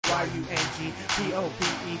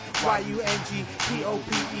Y-U-N-G-P-O-P-E,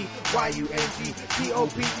 Y-U-N-G-P-O-P-E,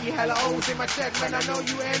 Y-U-N-G-P-O-P-E. Hella O's in my check, man, I know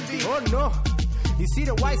you envy. Oh no, you see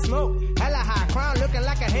the white smoke, hella high, crown looking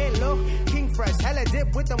like a halo. King fresh, hella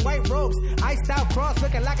dip with them white robes, iced out cross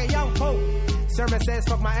looking like a young pope. Sermon says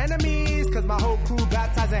fuck my enemies, cause my whole crew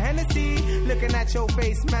got ties of Hennessy. Looking at your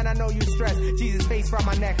face, man, I know you stressed. Jesus face from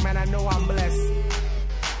my neck, man, I know I'm blessed.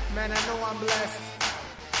 Man, I know I'm blessed.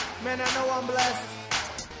 Man, I know I'm blessed.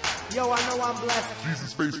 Yo, I know I'm blessed.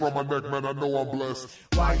 Jesus face from my neck, man, I know I'm blessed.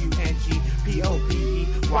 Y-U-N-G-P-O-P-E,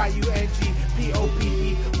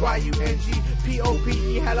 Y-U-N-G-P-O-P-E,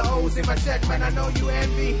 Y-U-N-G-P-O-P-E. Hella O's in my check, man, I know you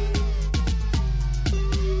envy.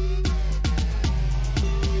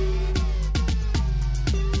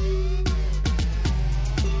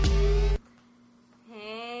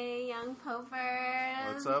 Hey, young popers.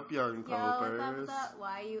 What's up, young popers? Yo, what's up?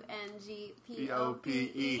 Y-U-N-G-P-O-P-E.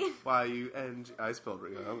 Y-U-N-G. I spelled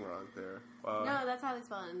it wrong there. No, that's how they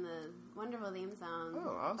spell it in the wonderful theme song.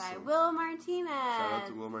 Oh, awesome. By Will Martinez. Shout out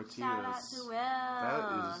to Will Martinez. Shout out to Will.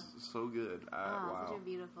 That is so good. Wow. Such a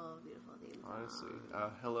beautiful, beautiful theme song. Honestly.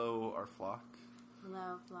 Hello, our flock.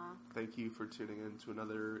 Hello, flock. Thank you for tuning in to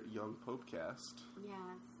another Young Popecast.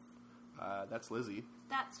 Yes. That's Lizzie.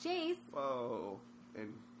 That's Chase. Whoa.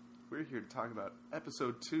 And we're here to talk about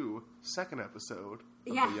episode 2, second episode of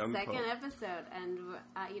the Young second Pope. episode. And,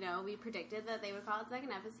 we predicted that they would call it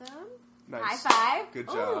second episode. Nice. High five. Good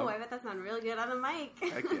job. Ooh, I bet that sounded really good on the mic.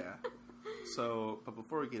 Heck yeah. So, but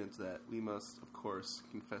before we get into that, we must, of course,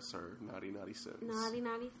 confess our naughty, naughty sins. Naughty,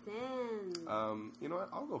 naughty sins. You know what?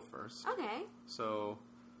 I'll go first. Okay. So,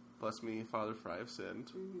 bless me, Father, for I have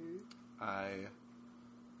sinned. Mm-hmm. I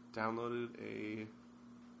downloaded a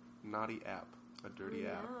naughty app, a dirty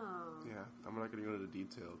app. Yeah, I'm not going to go into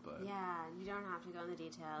detail, but yeah, you don't have to go into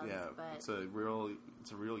details. yeah, but it's a real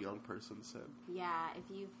young person sin. yeah, if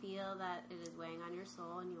you feel that it is weighing on your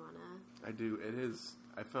soul and you wanna, I do. It is.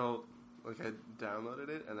 I felt like I downloaded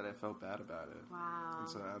it and then I felt bad about it. wow. And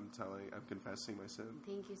so I'm confessing my sin.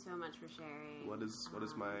 Thank you so much for sharing. What is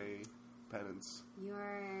my penance?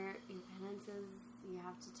 Your penance is you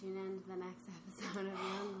have to tune in to the next episode of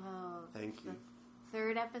Young Pope. Thank you. The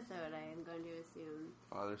third episode, I am going to assume.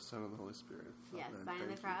 Father, Son, and the Holy Spirit. Yes, Amen. sign of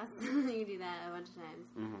the Thank cross. You do that a bunch of times.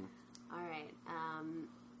 Mm-hmm. All right.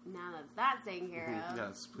 Now that's taken care of.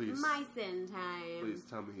 Yes, please. My sin time. Please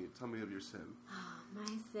tell me of your sin.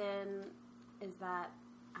 My sin is that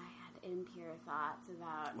I had impure thoughts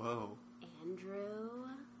about Whoa. Andrew,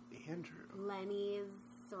 Lenny's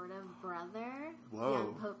sort of brother, Whoa.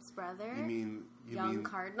 young Pope's brother. You mean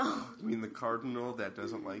cardinal? You mean the cardinal that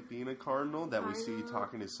doesn't like being a cardinal that we see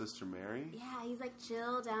talking to Sister Mary? Yeah, he's like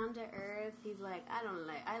chill, down to earth. He's like,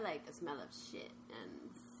 I like the smell of shit and.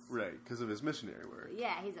 Right, because of his missionary work.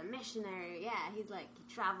 Yeah, he's a missionary. Yeah, he's like he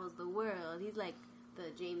travels the world. He's like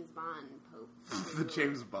the James Bond Pope. The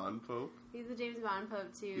James Bond Pope? He's the James Bond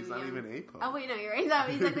Pope too. He's not even a Pope. Oh wait, no, you're right.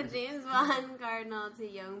 He's like the James Bond Cardinal to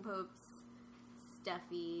young Pope's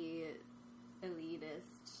stuffy,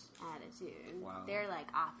 elitist attitude. Wow. They're like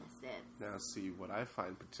opposites. Now, see, what I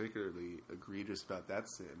find particularly egregious about that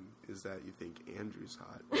sin is that you think Andrew's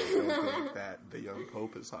hot. You don't think that the young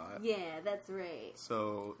Pope is hot. Yeah, that's right.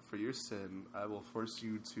 So, for your sin, I will force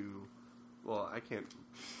you to... Well, I can't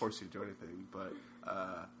force you to do anything, but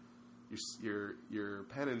your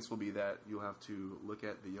penance will be that you'll have to look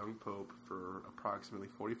at the young Pope for approximately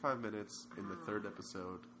 45 minutes in the third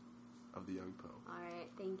episode of the young Pope. All right,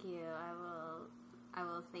 thank you. I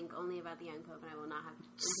will think only about the young Pope, and I will not have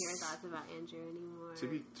impure thoughts about Andrew anymore.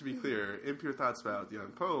 To be clear, impure thoughts about the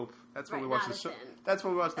young Pope. That's what right, we watch the not a show. sin. That's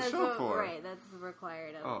what we watch the show for. Right, that's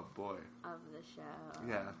required of. Oh boy. Of the show.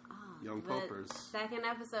 Yeah. Young Popers. Second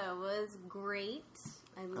episode was great.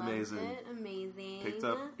 I loved it. Amazing. Picked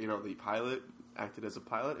up, the pilot acted as a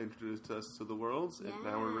pilot, introduced us to the worlds, and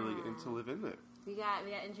now we're really getting to live in it. We got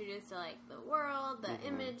introduced to like the world, the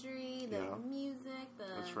imagery, the music,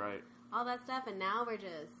 That's right. all that stuff, and now we're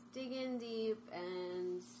just digging deep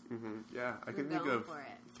and yeah, I can think of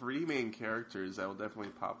 3 main characters that will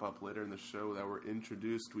definitely pop up later in the show that were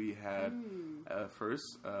introduced. We had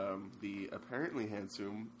first the apparently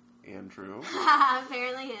handsome Andrew.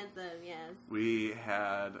 Apparently handsome, yes. We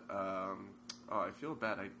had I feel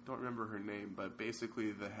bad. I don't remember her name, but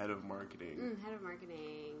basically the head of marketing. Head of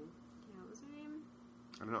marketing. What was her name?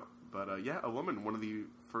 I don't know. But, a woman, one of the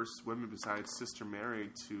first women besides Sister Mary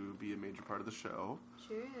to be a major part of the show.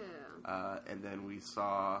 True. And then we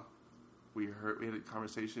had a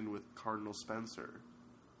conversation with Cardinal Spencer,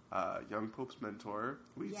 young Pope's mentor.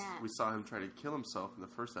 We saw him try to kill himself in the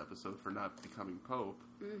first episode for not becoming Pope.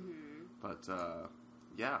 Mm-hmm. But,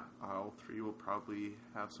 yeah, all three will probably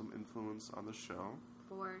have some influence on the show.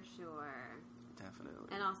 For sure. Definitely.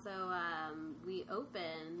 And also, the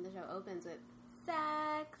show opens with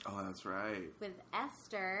sex. Oh, that's right. With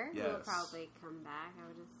Esther, yes. who will probably come back, I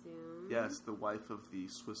would assume. Yes, the wife of the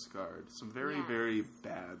Swiss guard. Some very, very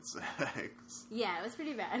bad sex. Yeah, it was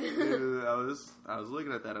pretty bad. I was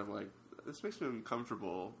looking at that and I'm like, this makes me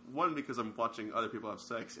uncomfortable. One, because I'm watching other people have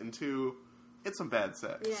sex, and two, it's some bad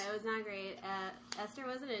sex. Yeah, it was not great. Esther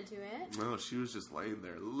wasn't into it. No, she was just laying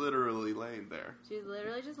there. Literally laying there. She was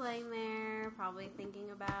literally just laying there, probably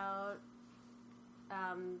thinking about,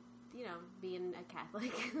 being a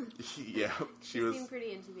Catholic. Yeah, she seemed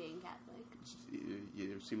pretty into being Catholic.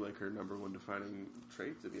 It seemed like her number one defining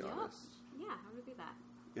trait, to be honest. Yeah, how would it be that?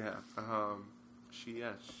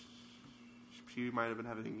 Yeah, she might have been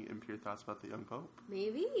having impure thoughts about the young pope.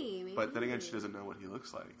 Maybe. But then again, she doesn't know what he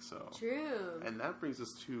looks like, so. True. And that brings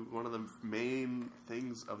us to one of the main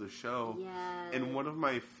things of the show. Yes. And one of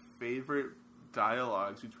my favorite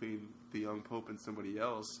dialogues between the young pope and somebody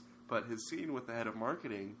else, but his scene with the head of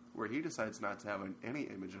marketing, where he decides not to have any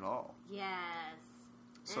image at all. Yes.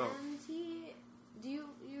 So, and do you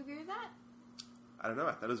agree with that? I don't know,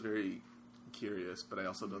 I thought it was very curious, but I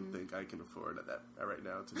also don't think I can afford that right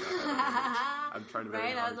now to not have an image. I'm trying to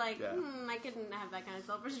right? I was like, yeah. I couldn't have that kind of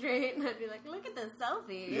self-restraint. And I'd be like, look at this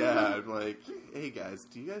selfie. Yeah, I'm like, hey guys,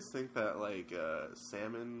 do you guys think that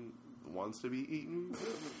salmon wants to be eaten?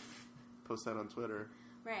 Post that on Twitter.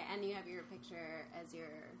 Right, and you have your picture as your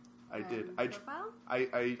profile?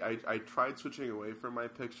 I tried switching away from my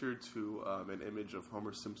picture to an image of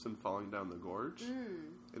Homer Simpson falling down the gorge.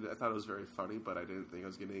 And I thought it was very funny, but I didn't think I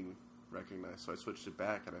was getting recognized, so I switched it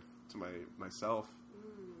back to myself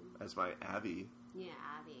as my Abby. Yeah,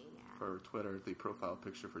 Abby. Yeah. For Twitter, the profile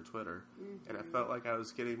picture for Twitter, and I felt like I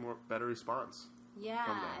was getting better response. Yeah,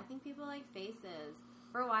 I think people like faces.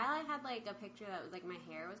 For a while, I had a picture that was my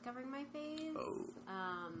hair was covering my face. Oh.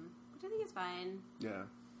 Which I think is fine. Yeah.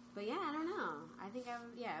 But yeah, I don't know. I think I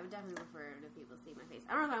would definitely prefer to people see my face.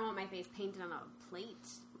 I don't know if I want my face painted on a plate.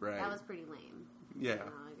 Right. That was pretty lame. Yeah.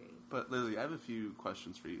 I'll agree. But Lizzie, I have a few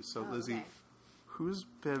questions for you. So, Lizzie, okay. Who's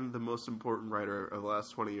been the most important writer of the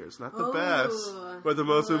last 20 years? Not the best, but the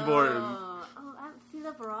most important. Oh,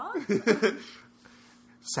 Philip Roth?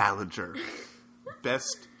 Salinger.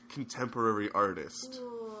 Best contemporary artist.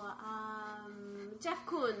 Ooh, Jeff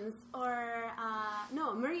Koons. Or,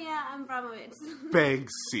 Maria Abramovich.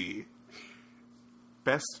 Banksy.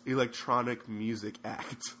 Best electronic music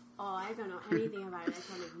act. Oh, I don't know anything about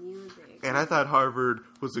electronic music. And I thought Harvard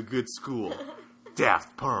was a good school.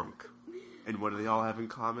 Daft Punk. And what do they all have in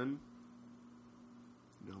common?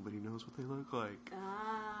 Nobody knows what they look like.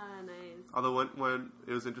 Ah, nice. Although when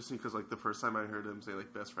it was interesting because the first time I heard him say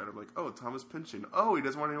best friend, I'm like, oh, Thomas Pynchon. Oh, he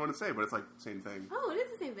doesn't want anyone to say, but it's same thing. Oh, it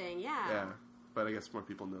is the same thing. Yeah. Yeah, but I guess more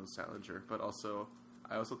people know Salinger. But also,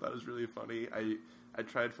 I also thought it was really funny. I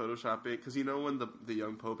tried photoshopping because when the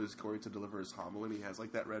young pope is going to deliver his homily, and he has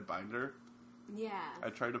that red binder. Yeah. I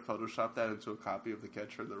tried to Photoshop that into a copy of The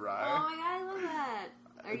Catcher in the Rye. Oh my god, I love that.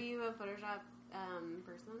 Are you a Photoshop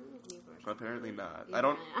person? Can you Photoshop? Apparently not. Yeah. I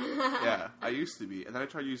don't. Yeah, I used to be, and then I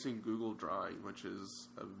tried using Google Drawing, which is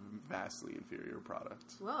a vastly inferior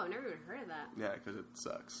product. Whoa, I've never even heard of that. Yeah, because it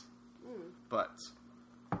sucks. But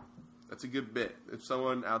that's a good bit. If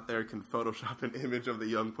someone out there can Photoshop an image of the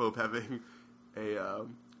young pope having a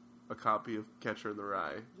copy of Catcher in the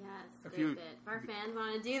Rye, yes, great bit. If our fans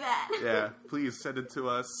want to do that, yeah, please send it to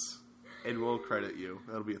us, and we'll credit you.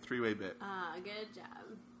 That'll be a 3-way bit. Good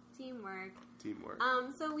job. Teamwork.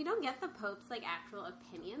 So we don't get the Pope's actual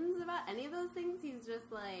opinions about any of those things. He's just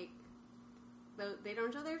they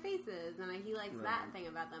don't show their faces, and he likes that thing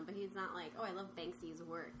about them. But he's not oh, I love Banksy's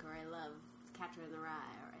work, or I love Catcher in the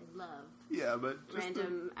Rye, or I love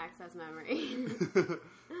random access memory.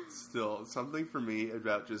 Still, something for me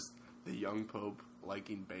about just the young Pope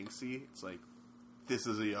liking Banksy. It's this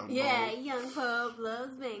is a young Pope. Yeah, young Pope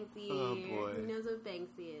loves Banksy. Oh boy, he knows what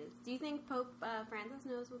Banksy is. Do you think Pope Francis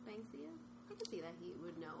knows what Banksy is? I can see that he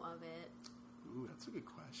would know of it. Ooh, that's a good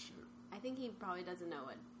question. I think he probably doesn't know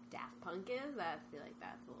what Daft Punk is. I feel like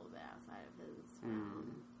that's a little bit outside of his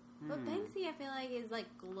realm. But Banksy, I feel is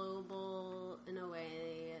global in a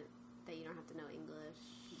way that you don't have to know English.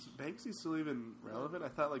 Is Banksy still even relevant? I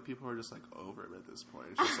thought people were just over him at this point.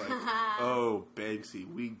 It's just oh,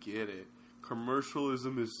 Banksy, we get it.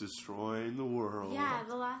 Commercialism is destroying the world. Yeah,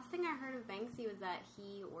 the last thing I heard of Banksy was that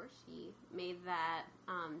he or she made that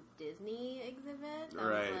Disney exhibit. That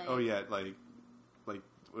right. Oh yeah, it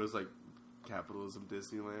was capitalism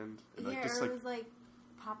Disneyland. And it was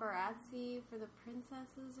paparazzi for the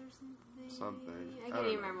princesses or something. Something. I can't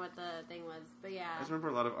even remember what the thing was, but yeah. I just remember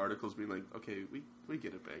a lot of articles being like, okay, we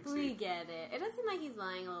get it, Banksy. We get it. It does seem like he's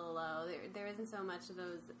lying a little low. There isn't so much of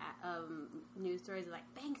those news stories like,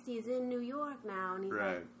 Banksy's in New York now, and he's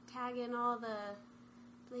like tagging all the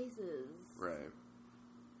places. Right.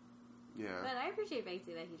 Yeah. But I appreciate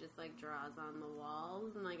Banksy that he just like draws on the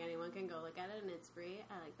walls and like anyone can go look at it and it's free.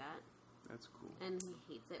 I like that. That's cool. And he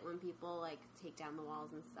hates it when people like take down the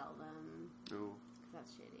walls and sell them. Oh. Because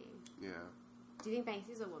that's shitty. Yeah. Do you think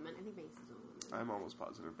Banksy's a woman? I think Banksy's a woman. I'm almost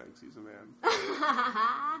positive Banksy's a man.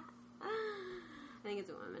 I think it's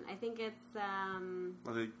a woman. I think it's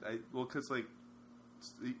because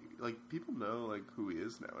like people know like who he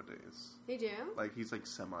is nowadays. They do? Like he's like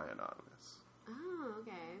semi-anonymous. Oh,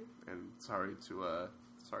 okay. And sorry to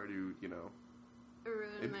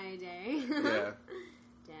ruin my day. Yeah.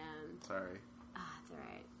 Damn. Sorry. It's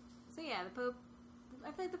alright. So yeah, the Pope,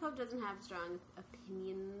 I feel like the Pope doesn't have strong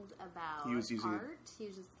opinions about art. He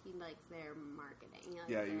likes their marketing.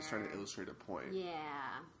 He was trying to illustrate a point.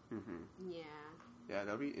 Yeah. Mm-hmm. Yeah. Yeah,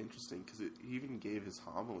 that'd be interesting, because he even gave his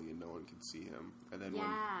homily and no one could see him. And then when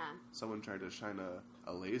someone tried to shine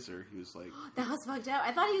a laser, he was like... That was fucked up.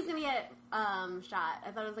 I thought he was going to get shot.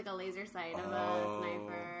 I thought it was like a laser sight of a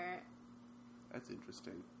sniper. That's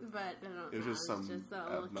interesting. But I don't know. It was just some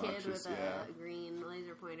little kid with a green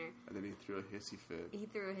laser pointer. And then he threw a hissy fit.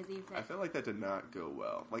 I felt like that did not go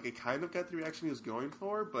well. Like, it kind of got the reaction he was going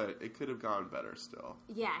for, but it could have gone better still.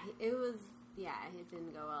 Yeah, it was... Yeah, it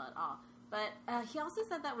didn't go well at all. But he also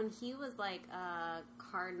said that when he was like a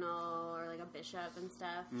cardinal or like a bishop and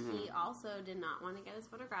stuff, he also did not want to get his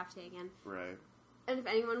photograph taken. Right. And if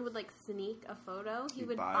anyone would like sneak a photo, he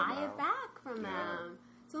would buy it back from them.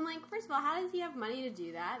 So I'm like, first of all, how does he have money to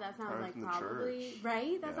do do that? That sounds like probably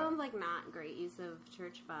right. That sounds like not great use of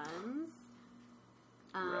church funds.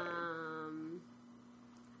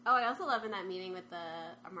 Oh, I also love in that meeting with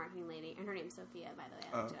the marketing lady, and her name's Sophia, by the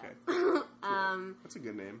way. Okay. That's a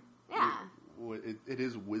good name. Yeah. It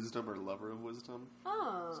is wisdom or lover of wisdom.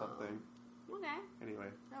 Oh. Something. Okay. Anyway.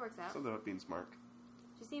 That works out. Something about being smart.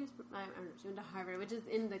 She seems... she went to Harvard, which is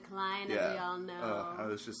in decline, as we all know. I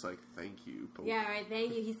was just like, thank you, Pope. Yeah, right,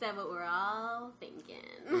 thank you. He said what we're all thinking.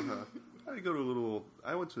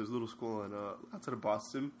 I went to his little school in outside of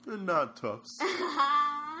Boston. Not Tufts.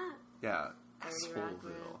 Yeah. Asshole.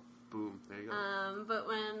 Boom. There you go. But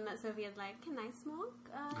when Sophia's like, "Can I smoke?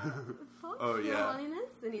 Pope, Your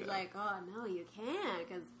Holiness?" And he's like, "Oh no, you can't,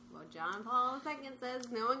 because John Paul II says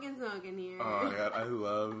no one can smoke in here." Oh my god, I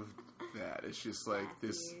love that. It's just like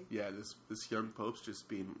this young Pope's just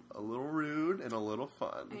being a little rude and a little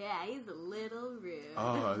fun. Yeah, he's a little rude.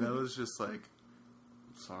 Oh, that was just like,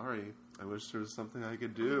 sorry. I wish there was something I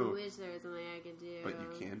could do. I wish there was something I could do. But you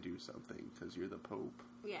can do something, because you're the Pope.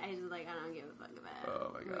 Yeah, he's like, I don't give a fuck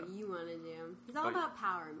about my God. what you want to do. He's all about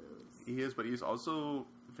power moves. He is, but he's also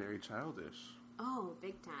very childish. Oh,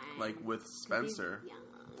 big time. Like with Spencer. He's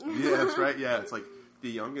young. Yeah, that's right. Yeah, it's like the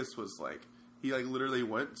youngest was like, he like literally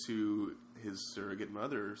went to his surrogate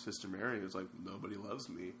mother, Sister Mary, and was like, nobody loves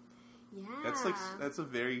me. Yeah. That's a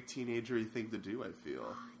very teenager-y thing to do, I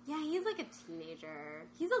feel. Yeah, he's like a teenager.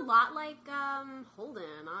 He's a lot like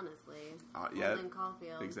Holden, honestly. Holden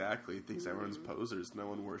Caulfield. Exactly. Thinks everyone's posers. No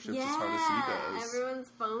one worships as hard as he does. Everyone's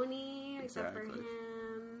phony except for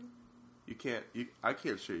him. I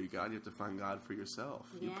can't show you God. You have to find God for yourself.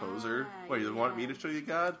 You poser. What, you want me to show you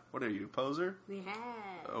God? What are you, a poser? Yeah.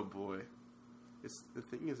 Oh boy. The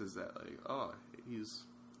thing is that like,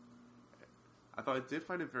 I did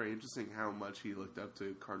find it very interesting how much he looked up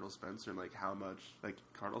to Cardinal Spencer, and like how much like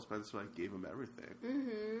Cardinal Spencer like gave him everything.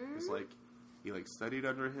 Mm-hmm. It's like he like studied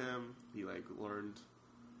under him. He like learned,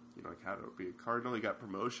 like how to be a cardinal. He got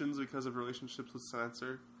promotions because of relationships with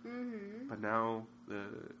Spencer. Mm-hmm. But now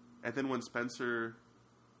and then when Spencer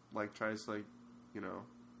like tries like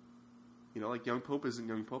like young Pope isn't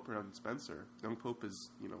young Pope around Spencer. Young Pope is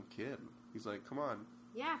kid. He's like, come on.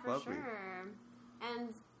 Yeah, for love sure. Me.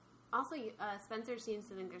 And also, Spencer seems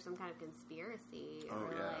to think there's some kind of conspiracy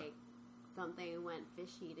or like something went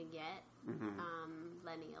fishy to get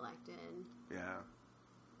Lenny elected. Yeah.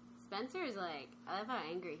 Spencer's like, I love how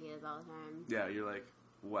angry he is all the time. Yeah, you're like,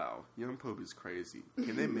 wow, young Pope is crazy.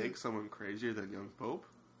 Can they make someone crazier than young Pope?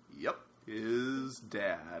 Yep, his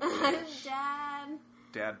dad.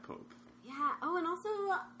 Dad Pope. Yeah. Oh, and also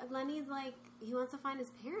Lenny's like, he wants to find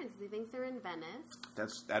his parents. He thinks they're in Venice.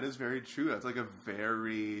 That is very true. That's like a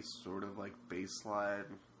very sort of like baseline.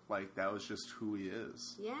 Like that was just who he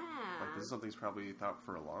is. Yeah. Like this is something he's probably thought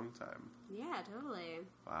for a long time. Yeah, totally.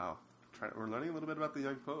 Wow. we're learning a little bit about the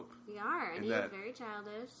young Pope. We are, and he's very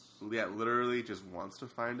childish. Yeah, literally just wants to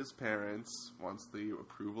find his parents, wants the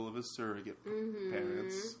approval of his surrogate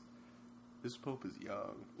parents. This Pope is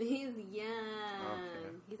young. He's young.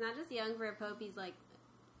 Okay. He's not just young for a Pope, he's like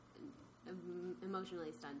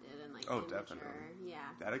emotionally stunted and like immature. Definitely. Yeah.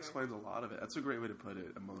 That explains a lot of it. That's a great way to put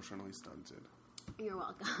it, emotionally stunted. You're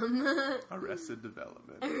welcome. Arrested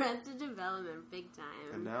Development. Arrested Development, big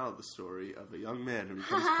time. And now the story of a young man who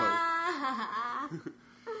becomes Pope.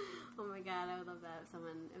 Oh my god, I would love that if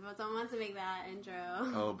someone wants to make that intro.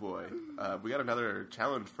 Oh boy. We got another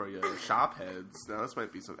challenge for you, shop heads. Now this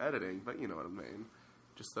might be some editing, but you know what I mean.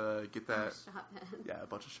 Just get that... Shop heads. Yeah, a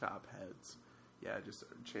bunch of shop heads. Yeah, just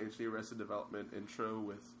change the Arrested Development intro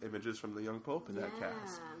with images from the young Pope in that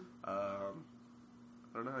cast.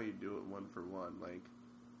 I don't know how you do it one for one.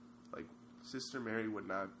 Like Sister Mary would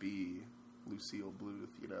not be Lucille Bluth,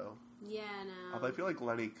 you know? Yeah, no. Although I feel like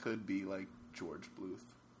Lenny could be like George Bluth.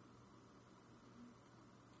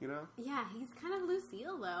 You know? Yeah, he's kind of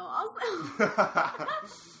Lucille, though, also.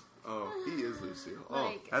 Oh, he is Lucille.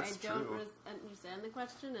 Like, that's true. I don't understand the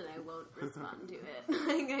question, and I won't respond to it.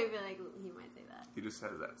 Like, I feel like he might say that. He just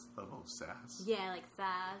has that level of sass. Yeah, like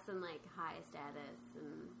sass and, like, high status.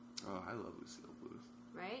 And Oh, I love Lucille Bluth.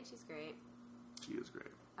 Right? She's great. She is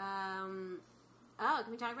great.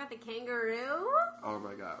 Can we talk about the kangaroo? Oh,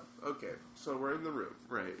 my God. Okay, so we're in the room,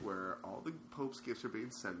 right, where all the Pope's gifts are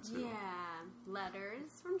being sent to. Yeah.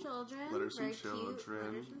 Letters from children. Letters from Very children. cute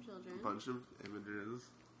letters from children. A bunch of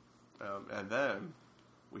images. And then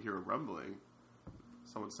we hear a rumbling.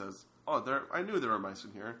 Someone says, I knew there were mice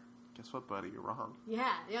in here. Guess what, buddy? You're wrong.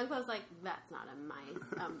 Yeah, the young Pope's like, that's not a mice.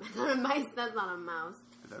 That's not a mice, that's not a mouse.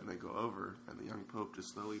 And then they go over, and the young Pope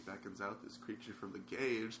just slowly beckons out this creature from the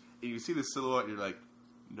cage. And you see the silhouette, and you're like,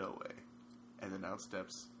 no way. And then out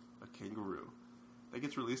steps a kangaroo. That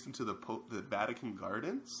gets released into the Vatican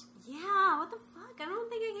Gardens? Yeah, what the fuck? I don't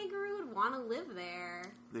think a kangaroo would want to live there.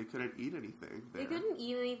 They couldn't eat anything there. They couldn't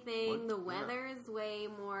eat anything. What? The weather is way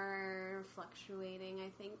more fluctuating, I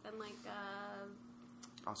think, than like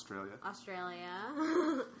Australia.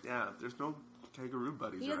 Yeah, there's no kangaroo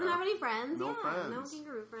buddies. He doesn't have any friends. No friends. No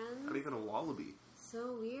kangaroo friends. Not even a wallaby.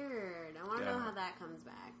 So weird. I want to know how that comes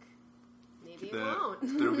back. Maybe it won't.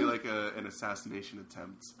 There'll be like an assassination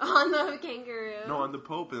attempt. On the kangaroo? No, on the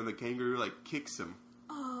Pope, and then the kangaroo like kicks him.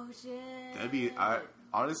 Oh, shit. That'd be...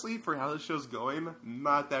 honestly, for how the show's going,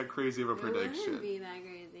 not that crazy of a prediction. It wouldn't be that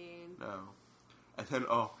crazy.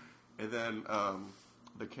 No. And then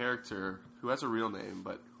the character, who has a real name,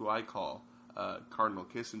 but who I call Cardinal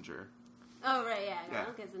Kissinger. Oh, right, yeah.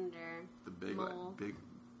 Cardinal Kissinger. The big,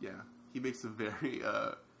 he makes a very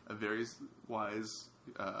wise,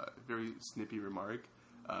 very snippy remark.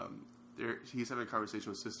 He's having a conversation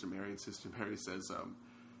with Sister Mary, and Sister Mary says,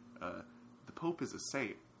 the Pope is a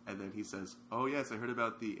saint. And then he says, oh, yes, I heard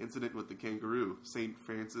about the incident with the kangaroo, St.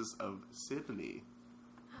 Francis of Sydney.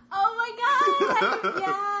 Oh, my God!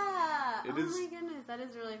 Yeah! My goodness, that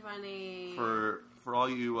is really funny. For all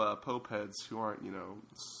you Pope heads who aren't,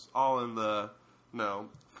 all in the... No,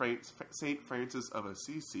 St. Francis of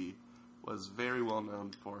Assisi was very well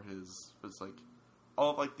known for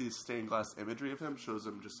all of, the stained glass imagery of him shows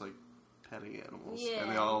him just, petting animals. Yeah,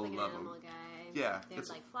 and they all he's love an him. animal guy. Yeah. They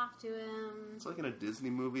flock to him. It's like in a Disney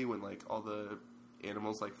movie when, all the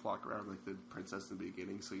animals, flock around, the princess in the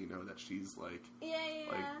beginning, so you know that she's,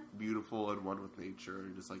 beautiful and one with nature,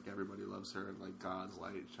 and just, everybody loves her, and, God's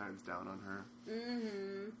light shines down on her.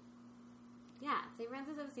 Mm-hmm. Yeah, St.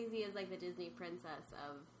 Francis of Assisi is, the Disney princess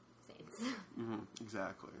of saints. Mm-hmm,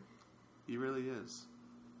 exactly. He really is.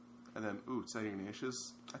 And then, St.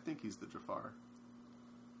 Ignatius, I think he's the Jafar.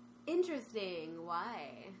 Interesting.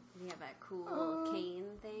 Why? Does he have that cool cane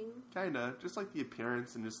thing? Kinda. Just, the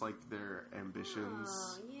appearance and just, their ambitions.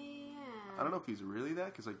 Oh, yeah. I don't know if he's really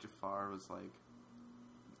that, because, Jafar was,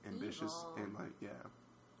 ambitious evil. and, I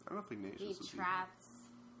don't know if Ignatius was He trapped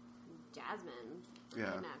Jasmine.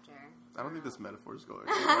 Yeah. Kidnapped her. I don't think this metaphor is going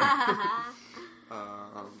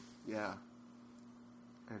yeah.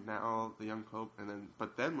 And now the young Pope,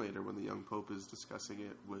 but then later when the young Pope is discussing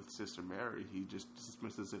it with Sister Mary, he just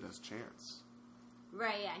dismisses it as chance.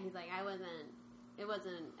 Right, yeah. He's like, it wasn't a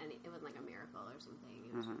miracle or something.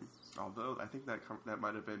 It was just... Although, I think that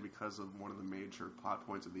might have been because of one of the major plot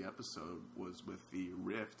points of the episode was with the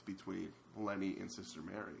rift between Lenny and Sister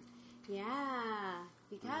Mary. Yeah,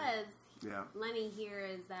 because... Yeah. Lenny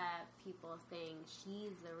hears that people saying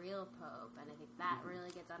she's the real Pope, and I think that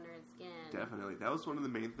really gets under his skin. Definitely. That was one of the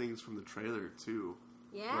main things from the trailer, too.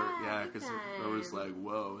 Yeah, because it was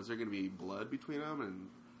whoa, is there going to be blood between them?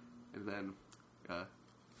 And then,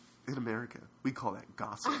 In America, we call that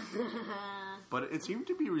gossip. But it seemed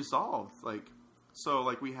to be resolved.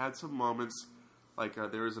 We had some moments,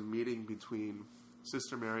 there was a meeting between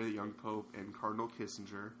Sister Mary, the young pope, and Cardinal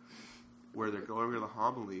Kissinger, where they're going over the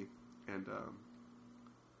homily, and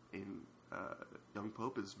young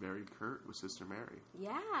pope is very curt with Sister Mary.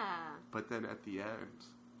 Yeah. But then at the end,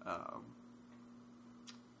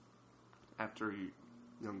 after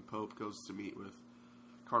young pope goes to meet with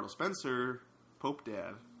Cardinal Spencer, Pope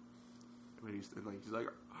Dad, and he's like,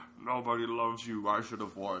 nobody loves you, I should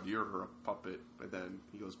have won, you're a puppet. But then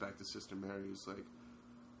he goes back to Sister Mary, who's like,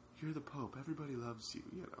 you're the Pope, everybody loves you,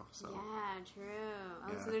 so. Yeah, true.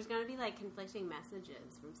 Oh, yeah. So there's going to be, conflicting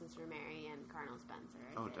messages from Sister Mary and Cardinal Spencer.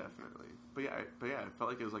 Definitely. But yeah, I felt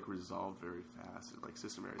like it was, resolved very fast, and,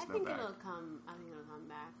 Sister Mary's not back. I think it'll come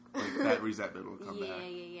back. That resentment will come back.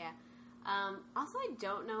 Yeah. Also, I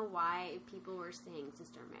don't know why people were saying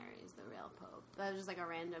Sister Mary is the real Pope. That was just, a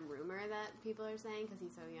random rumor that people are saying because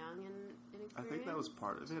he's so young and inexperienced. I think that was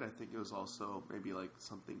part of it. I think it was also maybe,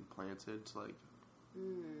 something planted to,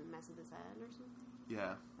 mess with his head or something?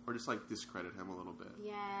 Yeah. Or just, discredit him a little bit.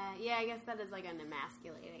 Yeah, I guess that is, an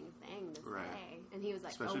emasculating thing to say. And he was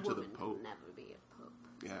like, especially a to the woman Pope. can never be a Pope.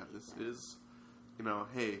 Yeah, this is,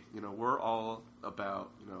 hey, we're all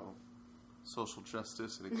about, social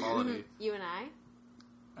justice and equality. You and I?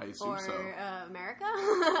 I assume so. Or America?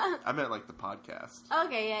 I meant, the podcast.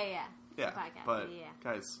 Okay, yeah. Yeah, the podcast. but, yeah.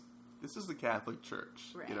 guys, this is the Catholic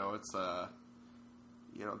Church. Right. It's,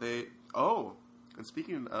 and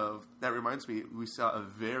speaking of, that reminds me, we saw a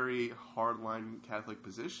very hardline Catholic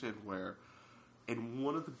position where, in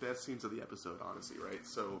one of the best scenes of the episode, honestly, right?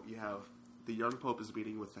 So you have the young pope is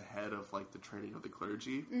meeting with the head of the training of the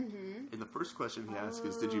clergy, and the first question he asks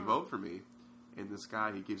is, "Did you vote for me?" And this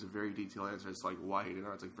guy, he gives a very detailed answer. It's why he did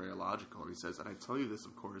not. It's very logical, and he says, "And I tell you this,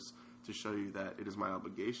 of course, to show you that it is my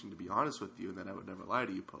obligation to be honest with you, and that I would never lie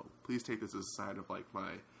to you, Pope. Please take this as a sign of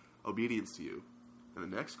my obedience to you." And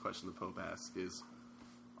the next question the Pope asks is,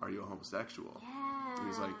 "Are you a homosexual?" Yeah. And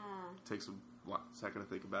he's takes a second to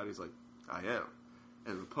think about it. He's like, "I am."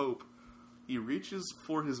 And the Pope, he reaches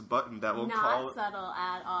for his button that will call Not subtle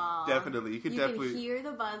at all. Definitely. You can hear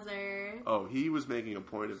the buzzer. Oh, he was making a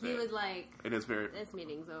point of it. He was like, and it's very, this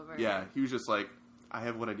meeting's over. Yeah, he was just like, I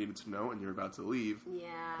have what I needed to know, and you're about to leave.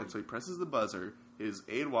 Yeah. And so he presses the buzzer. His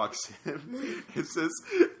aide walks in. It says,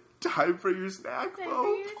 "Time for your snack, Pope."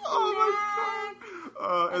 Oh my god!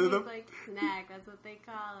 And he's like, snack. That's what they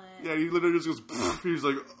call it. Yeah, he literally just goes. Pfft. He's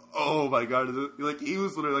like, "Oh my god!" He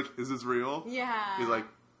was literally like, "Is this real?" Yeah. He's like,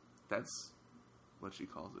 "That's what she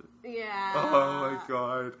calls it." Yeah. Oh my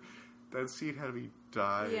god, that scene had me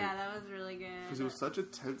die. Yeah, that was really good. Because it was such a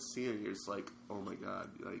tense scene. And you're just like, "Oh my god!"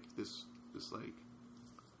 This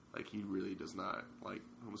he really does not like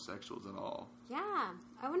homosexuals at all. Yeah.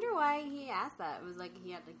 I wonder why he asked that. It was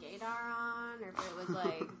he had the gaydar on, or if it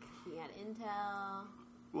was he had intel.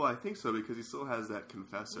 Well, I think so, because he still has that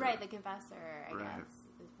confessor. Right, the confessor, I guess,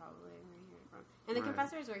 is probably where he heard it from. And the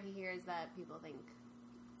confessor is where he hears that people think.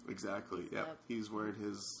 Exactly, yeah. He's wearing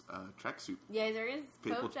his tracksuit. Yeah, he's wearing his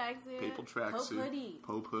Pope tracksuit. Papal tracksuit. Pope hoodie.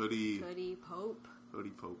 Pope hoodie. Hoodie Pope.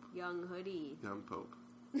 Hoodie Pope. Young hoodie. Young Pope.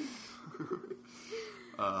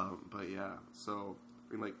 But yeah, so,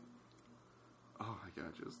 oh my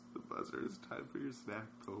god, just the buzzer. It's time for your snack,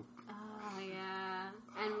 Pope. Oh, yeah.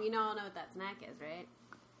 And you all know what that snack is, right?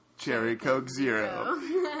 Cherry Coke Zero.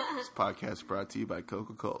 This podcast brought to you by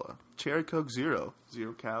Coca-Cola. Cherry Coke Zero.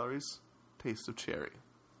 0 calories. Taste of cherry.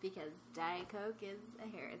 Because Diet Coke is a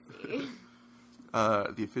heresy.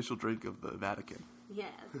 The official drink of the Vatican.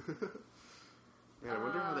 Yes. Yeah, I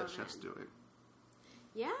wonder how that chef's doing.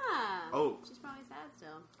 Yeah. Oh. She's probably sad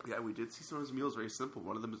still. Yeah, we did see some of his meals very simple.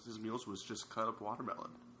 One of his meals was just cut up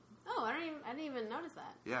watermelon. Oh, I didn't even notice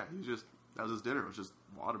that. Yeah, that was his dinner. It was just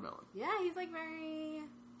watermelon. Yeah, he's very...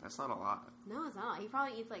 That's not a lot. No, it's not. He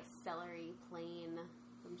probably eats celery plain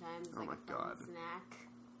sometimes. It's oh my god. Snack.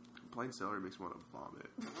 Plain celery makes me want to vomit.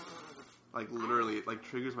 Literally, it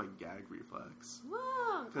triggers my gag reflex.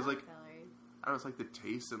 Whoa, because celery. I don't know, it's the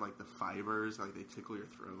taste and the fibers, they tickle your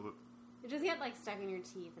throat. It just get stuck in your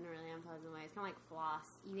teeth in a really unpleasant way. It's kind of like floss,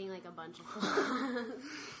 eating a bunch of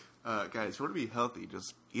floss. Guys, if you want to be healthy,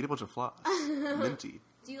 just eat a bunch of floss. Minty.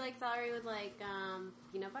 Do you like celery with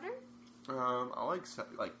peanut butter? I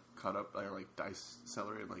like cut up, diced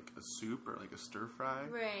celery in a soup or a stir fry.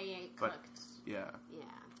 Right, yeah, cooked. Yeah. Yeah.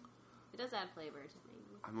 It does add flavor to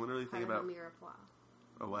things. I'm literally thinking about... a mirepoix.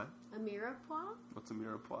 A what? A mirepoix? What's a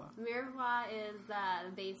mirepoix? Mirepoix is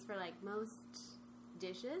the base for most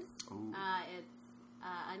dishes. Ooh. It's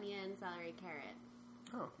onion, celery, carrot.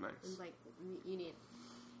 Oh, nice. It's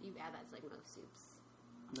you add that to most soups.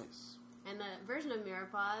 Nice. And the version of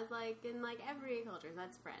Mirepoix is like in like every culture.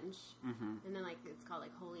 That's French. Mm-hmm. And then like it's called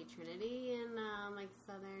like Holy Trinity in like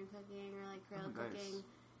Southern cooking or like Creole cooking.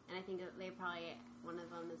 And I think that they probably, one of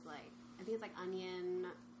them is like, I think it's like onion,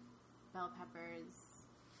 bell peppers,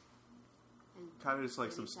 and kind of just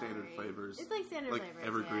like some celery. standard flavors. It's like standard like flavors,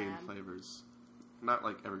 evergreen flavors. Not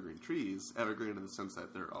like evergreen trees. Evergreen in the sense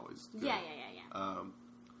that they're always good. Yeah.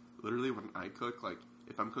 Literally, when I cook, like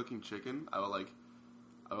if I'm cooking chicken, I will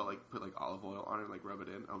put like olive oil on it, and, like rub it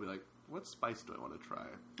in. I'll be like, what spice do I want to try?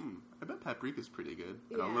 I bet paprika's pretty good.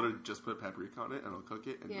 And I'll literally just put paprika on it, and I'll cook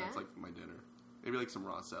it, and that's like my dinner. Maybe like some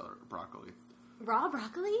raw celery, broccoli. Raw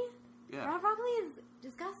broccoli? Yeah. Raw broccoli is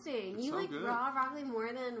disgusting. It's you so like good. raw broccoli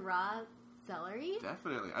more than raw celery?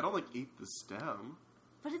 Definitely. I don't like eat the stem.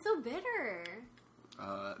 But it's so bitter.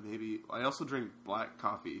 Maybe. I also drink black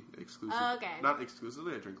coffee exclusively. Oh, okay. Not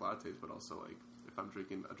exclusively, I drink lattes, but also like if I'm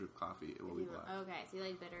drinking a drip coffee, it will be black. Okay, so you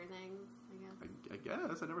like bitter things, I guess? I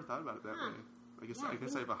guess. I never thought about it that way. I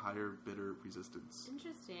guess I have a higher bitter resistance.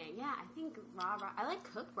 Interesting. Yeah, I think I like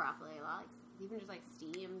cooked broccoli a lot. Like, even just like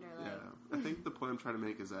steamed or like... Yeah. I think the point I'm trying to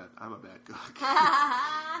make is that I'm a bad cook.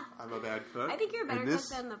 I I'm a bad cook. think you're a better cook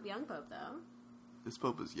than the young pope, though. This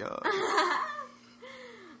pope is young.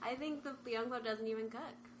 I think the young pope doesn't even cook.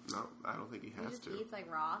 No, I don't think he has to. He just eats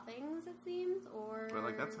like raw things, it seems, or But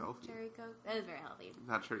like that's healthy. Cherry Coke. That is very healthy.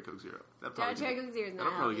 Not Cherry Coke Zero. Cherry Coke Zero is not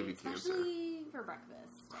that'll probably healthy, give you especially for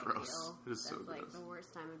breakfast. Gross. It is so That's like gross. the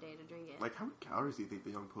worst time of day to drink it. Like, how many calories do you think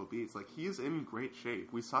the young pope eats? Like, he is in great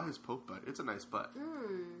shape. We saw his pope butt. It's a nice butt.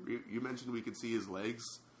 You mentioned we could see his legs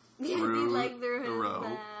through through the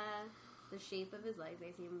row. The shape of his legs,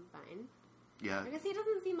 they seem fine. Yeah. I guess he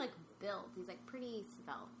doesn't seem like built. He's like pretty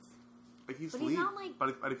svelte. Like, he's But lean. he's not, like,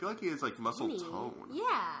 but I feel like he has, like, muscle skinny. tone.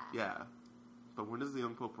 Yeah. Yeah. But when does the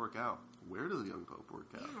young pope work out? Where does the young pope work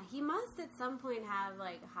out? Yeah, he must at some point have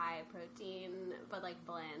like high protein but like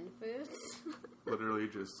bland foods. Literally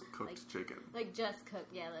just cooked chicken. Like just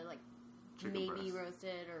cooked, yeah, like Chicken maybe breast.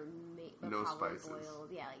 roasted or No probably spices.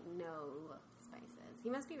 boiled. Yeah, like no spices. He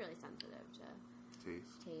must be really sensitive to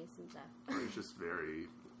taste and stuff. Or he's just very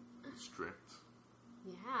strict.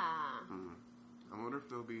 Yeah. I wonder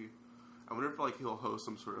if like he'll host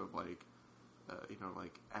some sort of like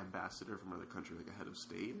like ambassador from another country, like a head of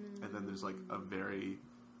state, and then there's like a very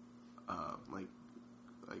like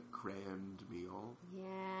grand meal.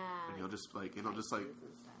 Yeah. And he'll just like it'll just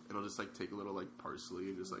take a little like parsley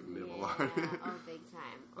and just like nibble on it. Oh, big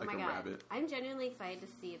time. Like oh my a God. rabbit. I'm genuinely excited to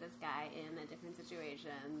see this guy in the different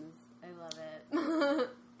situations. I love it.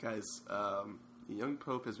 Guys, the Young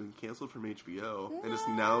Pope has been canceled from HBO and is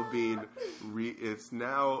now being it's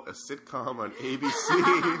now a sitcom on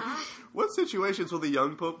ABC. What situations will the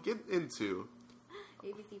Young Pope get into?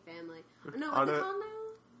 ABC Family. No, what's it called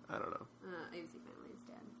now? I don't know. ABC Family is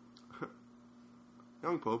dead.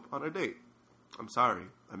 Young Pope on a date. I'm sorry,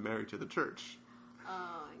 I'm married to the church.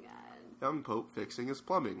 Oh my God. Young Pope fixing his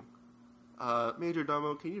plumbing. Major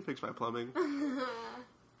Domo, can you fix my plumbing?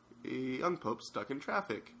 Young Pope stuck in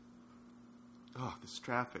traffic. Oh, this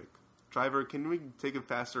traffic. Driver, can we take a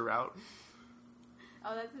faster route?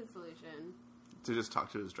 Oh, that's his solution. To just talk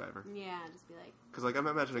to his driver. Yeah, just be like... Because, like, I'm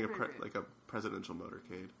imagining a presidential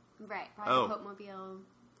motorcade. Right, probably a Pope-mobile.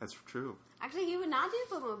 That's true. Actually, he would not do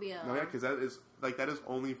Pope-mobile. No, yeah, because that is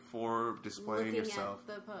only for displaying Looking yourself.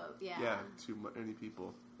 at the Pope, yeah. Yeah, to many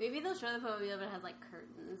people. Maybe they'll show the Pope-mobile, but it has, like,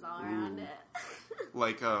 curtains all around it.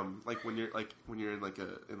 like when you're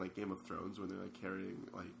in Game of Thrones when they're like carrying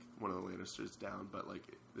like one of the Lannisters down, but like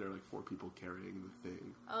there are like 4 people carrying the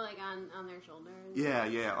thing. Oh, like on their shoulders.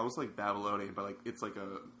 Yeah, almost like Babylonian, but like it's like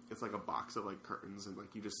a box of like curtains, and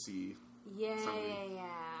like you just see. Yeah.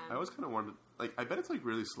 I always kind of wanted, like, I bet it's like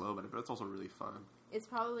really slow, but I bet it's also really fun. It's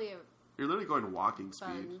probably a You're literally going walking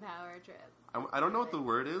fun speed. power trip. I don't know what the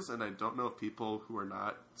word is, and I don't know if people who are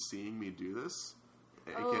not seeing me do this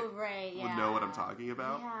would know what I'm talking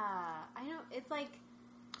about. Yeah, I know. It's like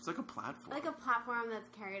a platform. Like a platform that's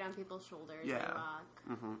carried on people's shoulders. Yeah. They walk.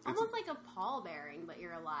 Mm-hmm. It's almost like a pallbearing, but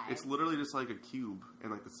you're alive. It's literally just like a cube,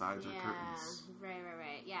 and like the sides are curtains.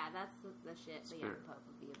 Right. Yeah, that's the shit the young Pope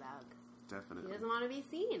would be about. Definitely. He doesn't want to be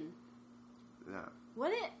seen. Yeah.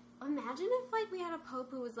 Imagine if, like, we had a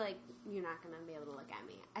Pope who was like, you're not going to be able to look at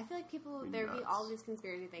me. I feel like there'd be all these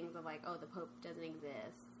conspiracy things of, like, oh, the Pope doesn't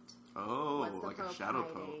exist. Oh, like Pope a shadow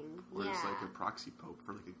hiding? Pope. Or just like a proxy Pope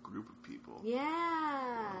for, like, a group of people. Yeah.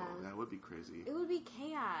 Oh, that would be crazy. It would be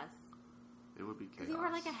chaos. It would be chaos. Because you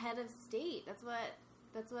are, like, a head of state. That's what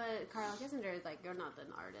That's what Carl Kissinger is like. You're not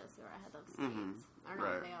an artist. You're a head of state. I don't know.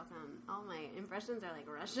 Right. They all sound. All my impressions are like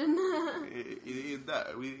Russian.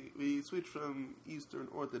 We switched from Eastern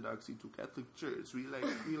Orthodoxy to Catholic Church. We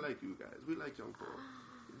like you guys. We like Young Pope.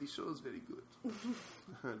 The show is very good.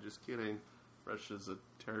 Just kidding. Russia's a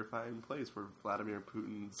terrifying place where Vladimir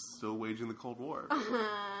Putin's still waging the Cold War.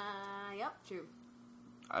 Yep, true.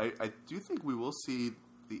 I do think we will see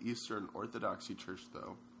the Eastern Orthodoxy Church,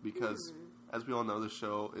 though, because, as we all know, the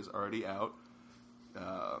show is already out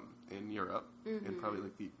in Europe, and probably,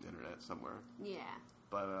 like, the internet somewhere. Yeah.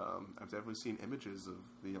 But I've definitely seen images of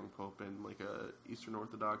the young Pope and, like, a Eastern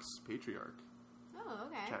Orthodox patriarch. Oh,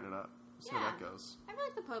 okay. Chatting it up. See how that goes. I feel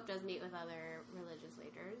like the Pope does meet with other religious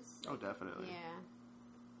leaders. Oh, definitely. Yeah.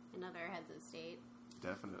 And other heads of state.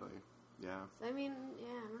 Definitely. Yeah. So, I mean,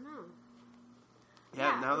 I don't know.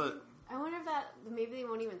 Yeah, now that... I wonder if that... Maybe they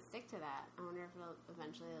won't even stick to that. I wonder if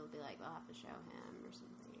eventually it'll be like, they'll have to show him or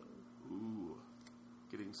something. Ooh.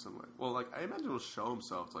 Getting some, like... Well, like, I imagine he'll show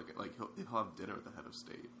himself, like he'll have dinner with the head of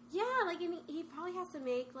state. Yeah, like, and he probably has to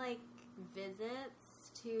make, like,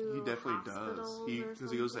 visits to he definitely does.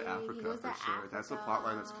 Because he goes to Africa for sure. That's the plot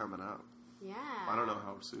line that's coming up. Yeah. I don't know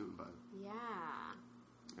how soon, but... Yeah.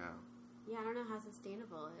 Yeah. Yeah, I don't know how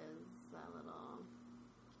sustainable his little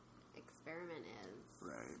experiment is.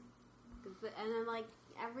 Right. And then, like,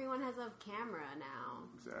 everyone has a camera now.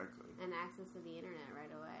 Exactly. And access to the internet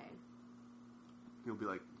right away. He'll be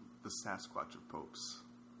like the Sasquatch of popes.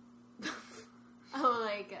 Oh,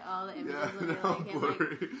 like, all the images will be like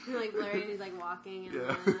him, like blurry, and he's, like, walking.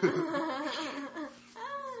 And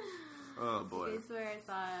Oh, boy. I swear I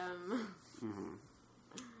saw him.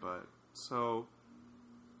 But, so,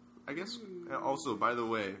 I guess, also, by the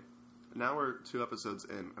way, now we're 2 episodes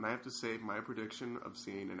in, and I have to say my prediction of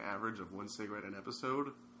seeing an average of 1 cigarette an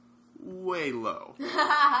episode, way low.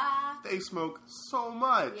 They smoke so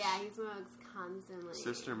much. Yeah, he smokes constantly.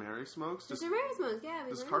 Sister Mary smokes? Sister Mary smokes, yeah.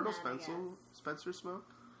 Does Cardinal Spencer smoke?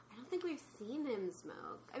 I don't think we've seen him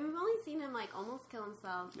smoke. I mean, we've only seen him, like, almost kill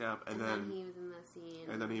himself. Yeah, and then he was in the scene.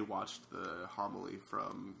 And then he watched the homily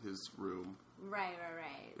from his room. Right.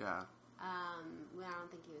 Yeah. Well, I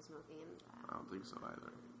don't think he was smoking in that. I don't think so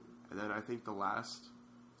either. And then I think the last...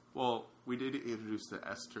 Well, we did introduce to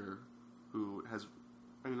Esther, who has...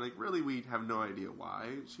 I mean, like, really, we have no idea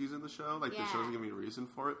why she's in the show. Like, the show doesn't give me a reason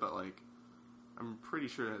for it, but, like, I'm pretty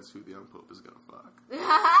sure that's who the young Pope is gonna fuck.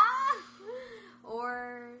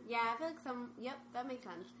 Or, I feel like Yep, that makes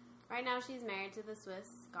sense. Right now, she's married to the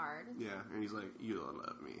Swiss guard. Yeah, and he's like, you don't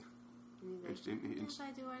love me. And he's like, yes,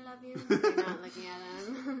 I do, I love you. You're not looking at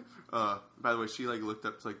him. By the way, she, like, looked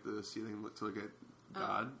up to, like, the ceiling to look at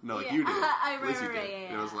God. No, like, you did. I remember, Lizzy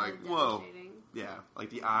did. And it was like, whoa. Yeah, like,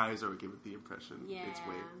 the eyes are giving the impression. Yeah. It's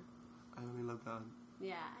weird. I only love God.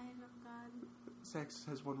 Yeah, I love God. Sex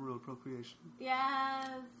has one rule, procreation. Yes.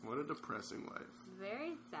 What a depressing life.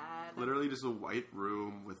 Very sad. Literally just a white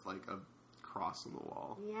room with, like, a cross on the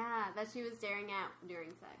wall. Yeah, that she was staring at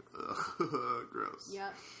during sex. Ugh, gross.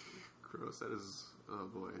 Yep. Gross. That is, oh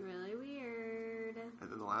boy. Really weird. And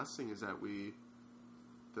then the last thing is that we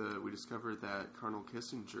discovered that Colonel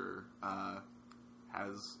Kissinger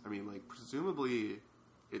has, I mean, like, presumably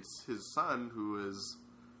it's his son who is,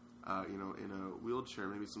 in a wheelchair,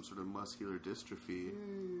 maybe some sort of muscular dystrophy,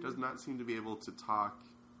 does not seem to be able to talk.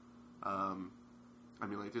 I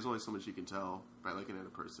mean, like, there's only so much you can tell by looking at a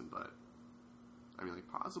person, but, I mean, like,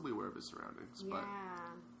 possibly aware of his surroundings. Yeah. But,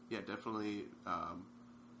 yeah, definitely,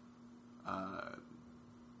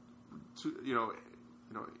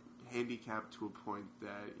 handicapped to a point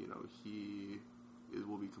that, he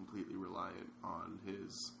will be completely reliant on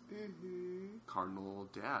his cardinal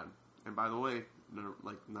dad. And by the way,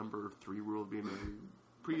 number 3 rule of being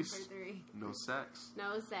a priest, Number 3. No sex.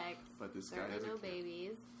 No sex. But this Certainly guy has no a kid.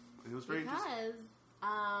 babies. And it was very interesting.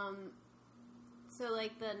 So,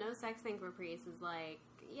 like, the no sex thing for priests is like,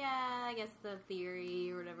 yeah, I guess the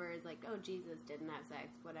theory or whatever is like, oh, Jesus didn't have sex,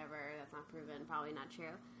 whatever, that's not proven, probably not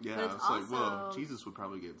true. Yeah, but it's like, well, Jesus would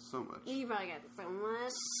probably get so much. He probably got so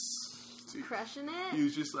much. Crushing it. He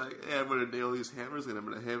was just like, I'm going to nail these hammers and I'm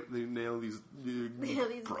going to nail these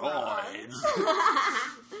broads.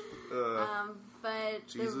 But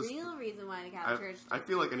Jesus, the real reason why the Catholic Church... I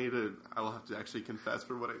feel like I will have to actually confess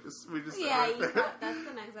for what we just said. Yeah, that's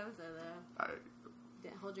the next episode, though.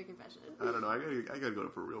 Hold your confession. I don't know. I gotta go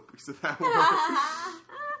for a real priest at that one.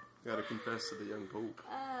 Gotta confess to the young Pope.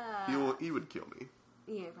 He would kill me.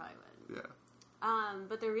 Yeah, he probably would. Yeah.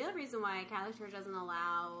 But the real reason why Catholic Church doesn't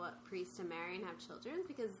allow priests to marry and have children is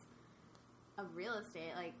because of real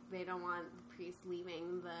estate. Like, they don't want the priest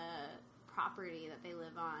leaving the property that they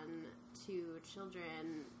live on to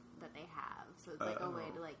children that they have. So it's like a way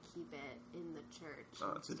to like keep it in the church.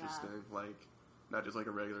 Oh, that's interesting. Like, not just like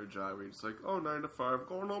a regular job where you're just like, 9 to 5,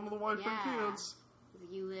 going home with the wife and kids.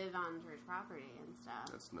 You live on church property and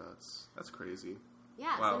stuff. That's nuts. That's crazy.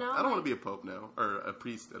 Yeah. Wow. So now, I don't want to be a pope now or a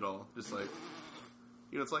priest at all. Just like,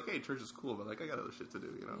 it's like, hey, church is cool, but like I got other shit to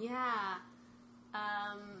do. Yeah.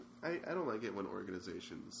 I don't like it when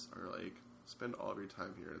organizations are like, spend all of your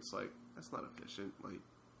time here. It's like, that's not efficient. Like,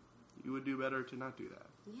 you would do better to not do that.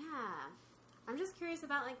 Yeah. I'm just curious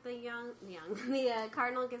about like the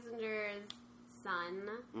Cardinal Kissinger's son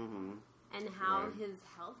and how his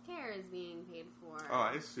health care is being paid for. Oh,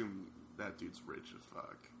 I assume that dude's rich as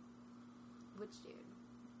fuck. Which dude?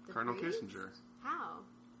 The Cardinal priest? Kissinger. How?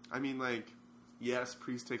 I mean, like, yes,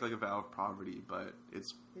 priests take like a vow of poverty, but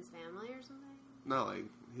it's his family or something. No, like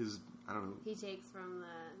his. I don't know. He takes from the.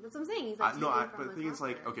 That's what I'm saying. He's like but the thing is,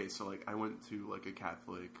 like, okay, so like I went to like a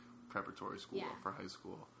Catholic preparatory school for high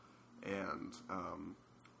school, and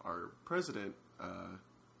our president,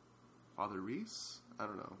 Father Reese, I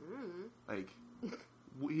don't know, like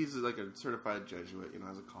he's like a certified Jesuit,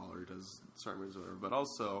 has a collar, does sermons or whatever, but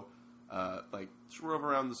also like drove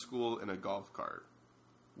around the school in a golf cart.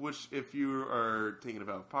 Which, if you are thinking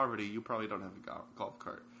about poverty, you probably don't have a golf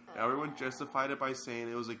cart. Everyone justified it by saying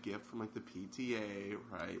it was a gift from like the PTA,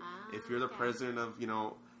 right? If you're the president of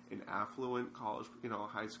an affluent college,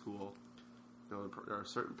 high school, there are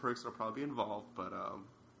certain perks that'll probably be involved. But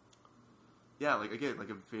yeah, like again, like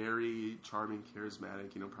a very charming,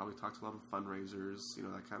 charismatic, probably talks a lot of fundraisers,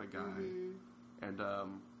 that kind of guy. And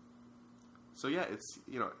so yeah, it's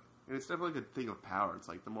and it's definitely a thing of power. It's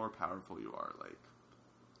like the more powerful you are, like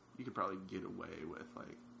you could probably get away with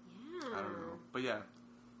like I don't know, but yeah.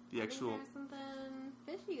 The actual. I think there's something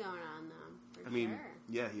fishy going on, though.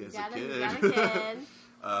 Yeah, he has He's got a kid.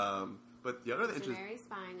 But the other thing, Sister Mary's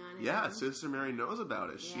spying on him. Yeah, Sister Mary knows about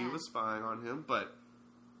it. Yeah. She was spying on him, but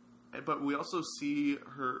we also see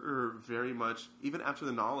her very much, even after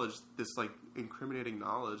the knowledge, this like incriminating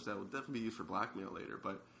knowledge that will definitely be used for blackmail later.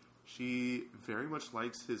 But she very much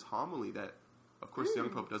likes his homily that, of course, the young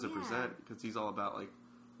pope doesn't present because he's all about like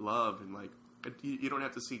love and like. You don't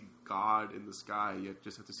have to see God in the sky. You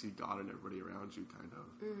just have to see God in everybody around you, kind of.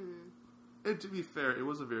 And to be fair, it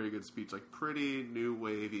was a very good speech. Like, pretty new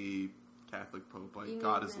wavy Catholic Pope. Like,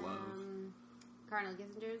 God is love. Cardinal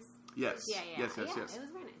Kissinger's? Yes. Yes. Yes. It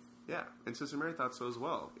was very nice. Yeah, and Sister Mary thought so as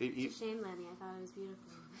well. It's a shame, Lenny. I thought it was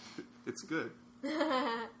beautiful. It's good.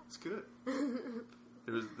 It's good.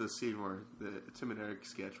 There was the scene where the Tim and Eric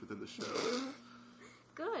sketch within the show.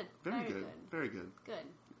 Good. Very good. Very good. Good.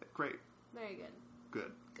 Great. Very good.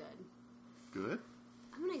 Good. Good. Good?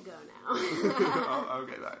 I'm gonna go now. Oh,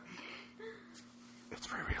 okay, bye. It's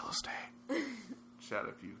free real estate. Shout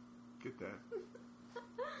if you get that.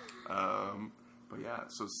 But yeah,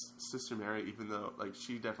 so Sister Mary, even though, like,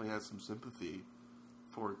 she definitely has some sympathy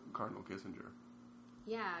for Cardinal Kissinger.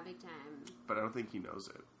 Yeah, big time. But I don't think he knows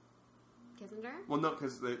it. Kissinger? Well, no,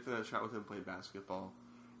 because the shot with him played basketball.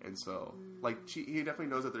 And so, like, he definitely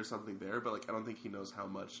knows that there's something there, but, like, I don't think he knows how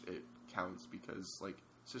much it counts because, like,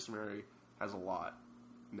 Sister Mary has a lot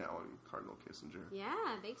now on Cardinal Kissinger. Yeah,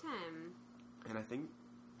 big time. And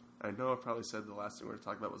I know I probably said the last thing we were going to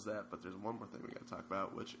talk about was that, but there's one more thing we got to talk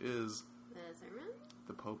about, which is... The sermon?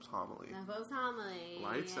 The Pope's homily. The Pope's homily.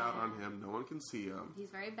 Lights out on him. No one can see him. He's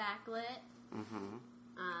very backlit. Mm-hmm.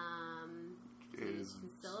 His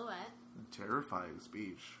silhouette. Terrifying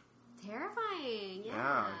speech. Terrifying,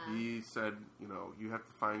 yeah. He said, you have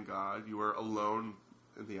to find God. You are alone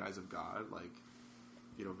in the eyes of God. Like,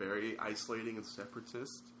 very isolating and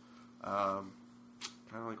separatist. Kind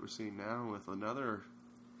of like we're seeing now with another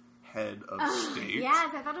head of state.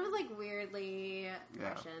 Yes, I thought it was, like, weirdly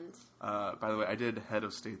prescient. By the way, I did head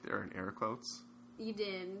of state there in air quotes. You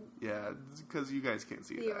did. Yeah, because you guys can't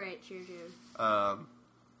see that. You're right, true.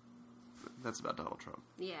 That's about Donald Trump.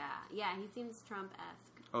 Yeah, he seems Trump-esque.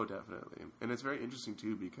 Oh, definitely. And it's very interesting,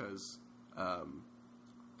 too, because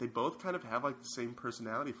they both kind of have, like, the same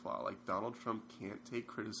personality flaw. Like, Donald Trump can't take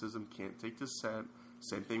criticism, can't take dissent.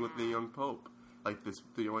 Same thing with the young Pope. Like,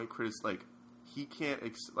 the only like, he can't,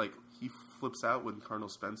 he flips out when Cardinal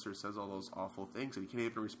Spencer says all those awful things, and he can't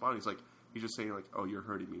even respond. He's just saying, like, oh, you're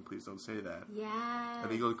hurting me, please don't say that. Yeah. And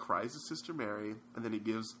then he goes, cries to Sister Mary, and then he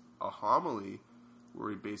gives a homily where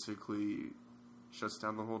he basically shuts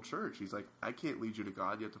down the whole church. He's like, I can't lead you to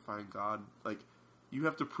God. You have to find God. Like, you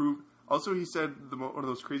have to prove... Also, he said one of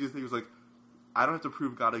those crazy things, like, I don't have to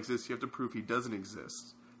prove God exists. You have to prove he doesn't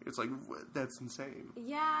exist. It's like, that's insane.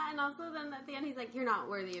 Yeah, and also then at the end he's like, you're not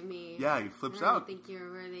worthy of me. Yeah, he flips I don't out. think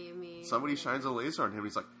you're worthy of me. Somebody shines a laser on him.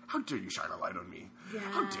 He's like, how dare you shine a light on me? Yes.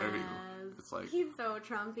 How dare you? It's like, he's so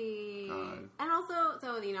Trumpy. God. And also,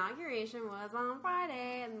 so the inauguration was on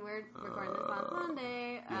Friday, and we're recording this on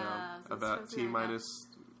Sunday. Yeah, So about T-minus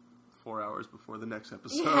 4 hours before the next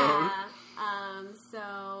episode. Yeah.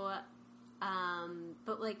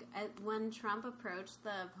 But like when Trump approached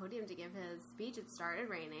the podium to give his speech, it started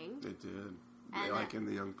raining. It did. And like in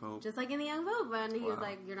the Young Pope. Just like in the Young Pope, and he was Wow.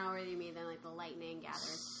 like, "You're not worthy of me." Then like the lightning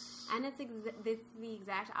gathers, and it's the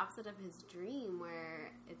exact opposite of his dream,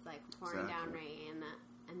 where it's like pouring down rain,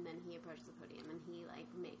 and then he approaches the podium and he like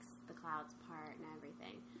makes the clouds part and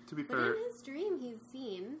everything. To be but fair, in his dream, he's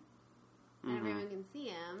seen, and everyone can see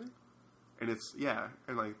him. And it's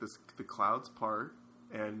and like the clouds part,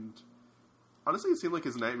 and honestly, it seemed like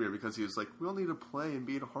his nightmare because he was like, we all need to play and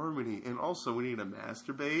be in harmony, and also we need to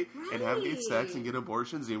masturbate and have gay sex and get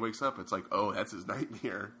abortions. And he wakes up, it's like, oh, that's his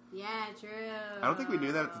nightmare. Yeah, true. I don't think we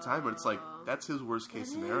knew that at the time, but it's like, that's his worst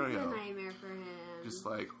case scenario. It is a nightmare for him. Just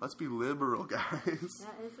like, let's be liberal, guys.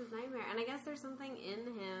 That is his nightmare. And I guess there's something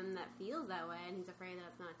in him that feels that way, and he's afraid that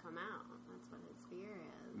it's going to come out. That's what his fear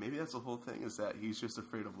is. Maybe that's the whole thing, is that he's just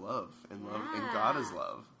afraid of love, and God is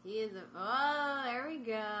love. He is there we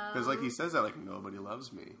go. Because like he says that, like, nobody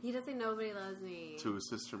loves me. He does say nobody loves me. To his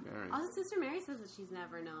sister Mary. Also, Sister Mary says that she's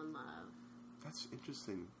never known love. That's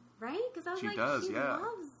interesting. Right? Because I was She like, does, she yeah.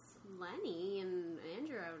 loves Lenny and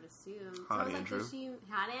Andrew, I would assume. Hot so I was Andrew. Like,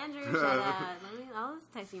 Hot Andrew, shut up. I'll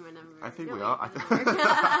just text you my number. I think No, we wait, all... that doesn't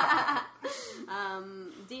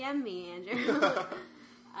work. DM me, Andrew.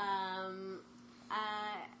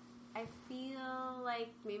 I feel like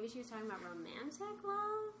maybe she was talking about romantic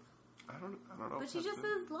love. I don't know. But she just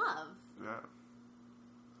says love. Yeah.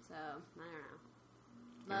 So, I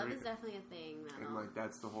don't know. Love is definitely a thing. And like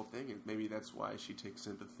that's the whole thing. And maybe that's why she takes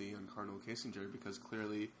sympathy on Cardinal Kissinger, because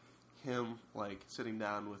clearly him like sitting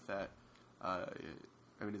down with that. I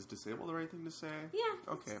mean, is disabled the right thing to say?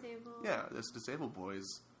 Yeah. Okay. Disabled. Yeah, this disabled boy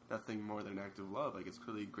is nothing more than an act of love. Like it's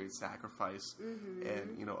clearly a great sacrifice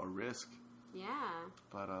and a risk. Yeah.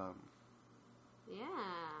 But yeah.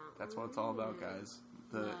 that's what it's all about, guys.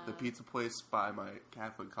 The pizza place by my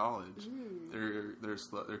Catholic college,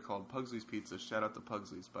 they're called Pugsley's Pizza. Shout out to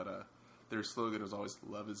Pugsley's, but their slogan is always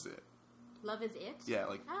 "Love is it." Love is it? Yeah,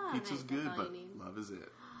 like pizza's nice. good, That's all but you need. love is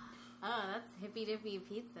it. Oh, that's hippy dippy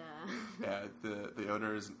pizza. Yeah, the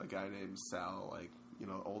owner is a guy named Sal, like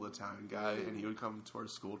old Italian guy, and he would come to our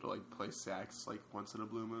school to like play sax like once in a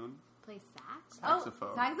blue moon. Play sax? Saxophone.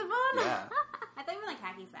 Oh, saxophone? Yeah. I thought you were like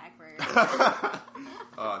hacky sack for.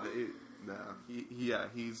 No,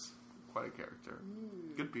 he's quite a character.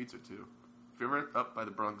 Good pizza too. If you're ever up by the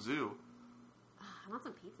Bronx Zoo, I want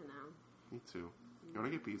some pizza now. me too. You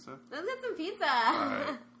want to get pizza? Let's get some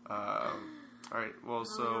pizza. All right. Well,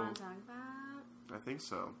 so What do you want to talk about? I think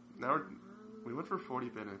so. Now we went for 40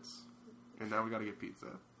 minutes, and now we got to get pizza.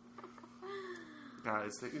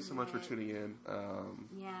 Guys, thank you so much for tuning in.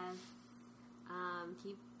 Yes.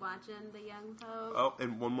 Keep watching The Young Pope. Oh,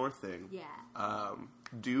 and one more thing. Yeah.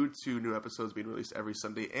 Due to new episodes being released every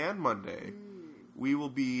Sunday and Monday, we will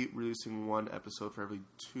be releasing one podcast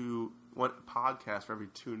for every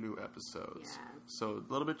 2 new episodes. Yes. So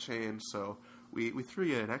a little bit changed. So we threw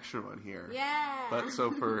you an extra one here. Yeah. But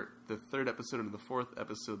so for the 3rd episode and the 4th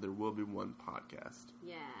episode, there will be one podcast.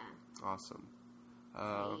 Yeah. Awesome.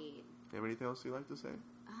 Sweet. You have anything else you'd like to say?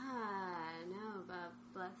 No, but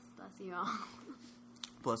bless you all.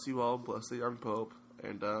 Bless you all. Bless the young pope.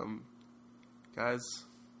 And guys,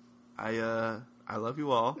 I love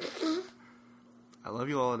you all. I love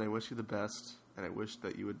you all, and I wish you the best. And I wish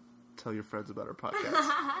that you would tell your friends about our podcast.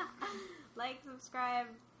 Like, subscribe,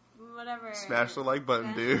 whatever. Smash the like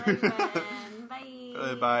button, dude.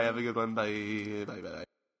 Bye. Bye. Have a good one. Bye. Bye. Bye.